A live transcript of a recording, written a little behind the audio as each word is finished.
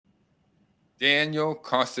Daniel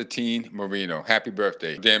Constantine Marino. Happy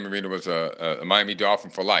birthday. Dan Marino was a Miami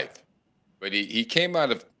Dolphin for life. But he came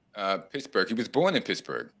out of Pittsburgh. He was born in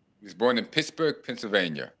Pittsburgh. He was born in Pittsburgh,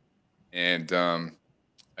 Pennsylvania, and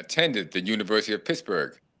attended the University of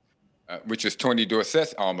Pittsburgh, which is Tony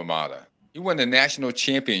Dorsett's alma mater. He won the national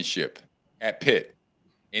championship at Pitt.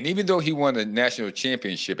 And even though he won the national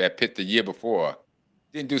championship at Pitt the year before,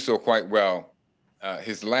 didn't do so quite well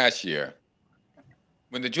his last year.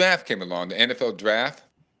 When the draft came along, the NFL draft,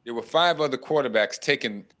 there were 5 other quarterbacks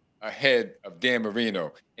taken ahead of Dan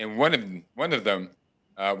Marino, and one of them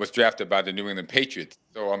was drafted by the New England Patriots.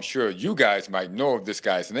 So I'm sure you guys might know of this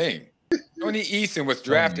guy's name. Tony Eason was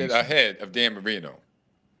drafted ahead of Dan Marino.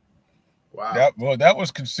 Wow. That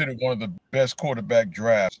was considered one of the best quarterback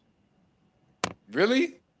drafts.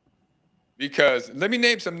 Really? Because let me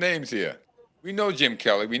name some names here. We know Jim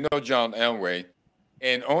Kelly, we know John Elway,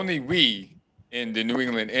 and only we in the New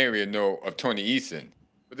England area know of Tony Eason.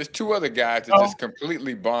 But there's 2 other guys that just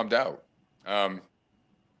completely bombed out. Todd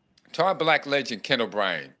Blackledge and Ken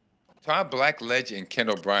O'Brien. Todd Blackledge and Ken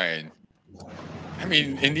O'Brien. I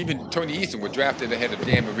mean, and even Tony Eason were drafted ahead of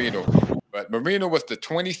Dan Marino. But Marino was the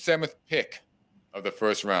 27th pick of the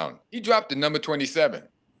first round. He dropped the number 27.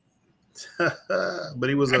 But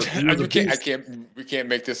he was we can't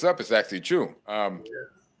make this up. It's actually true.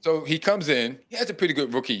 So he comes in. He has a pretty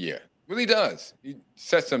good rookie year. Really does. He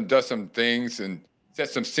does some things and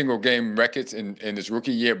sets some single game records in his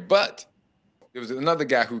rookie year. But there was another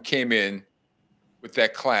guy who came in with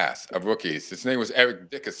that class of rookies. His name was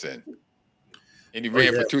Eric Dickerson, and he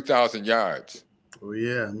ran for 2,000 yards. Oh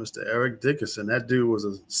yeah, Mr. Eric Dickerson. That dude was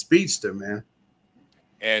a speedster, man.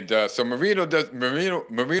 And so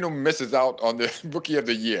Marino misses out on the rookie of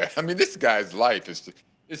the year. I mean, this guy's life is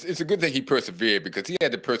it's a good thing he persevered, because he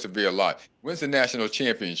had to persevere a lot. Wins the national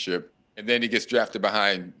championship, and then he gets drafted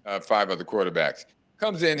behind 5 other quarterbacks.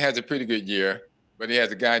 Comes in, has a pretty good year, but he has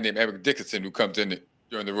a guy named Eric Dickerson who comes in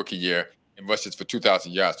during the rookie year and rushes for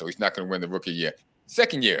 2,000 yards, so he's not going to win the rookie year.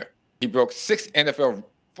 Second year, he broke 6 NFL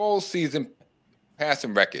full season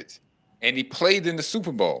passing records, and he played in the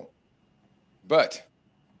Super Bowl. But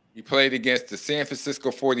he played against the San Francisco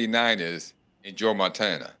 49ers and Joe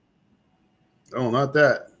Montana. Oh, not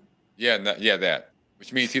that. Yeah, that.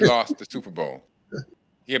 Which means he lost the Super Bowl.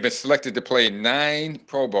 He had been selected to play 9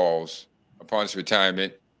 Pro Bowls upon his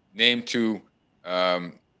retirement, named to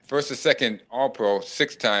first or second All-Pro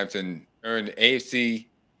 6 times, and earned AFC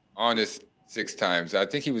honors 6 times. I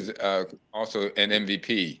think he was also an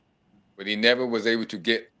MVP, but he never was able to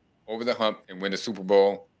get over the hump and win the Super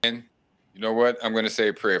Bowl. And you know what? I'm going to say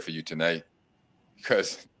a prayer for you tonight,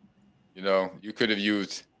 because, you could have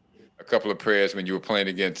used a couple of prayers when you were playing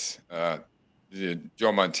against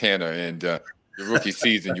Joe Montana, and your rookie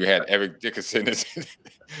season, you had Eric Dickerson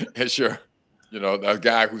as your, a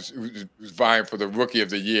guy who's vying for the rookie of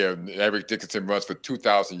the year. Eric Dickerson runs for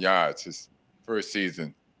 2,000 yards his first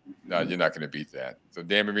season. No, you're not going to beat that. So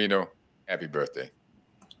Dan Marino, happy birthday.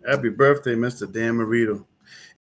 Happy birthday, Mr. Dan Marino.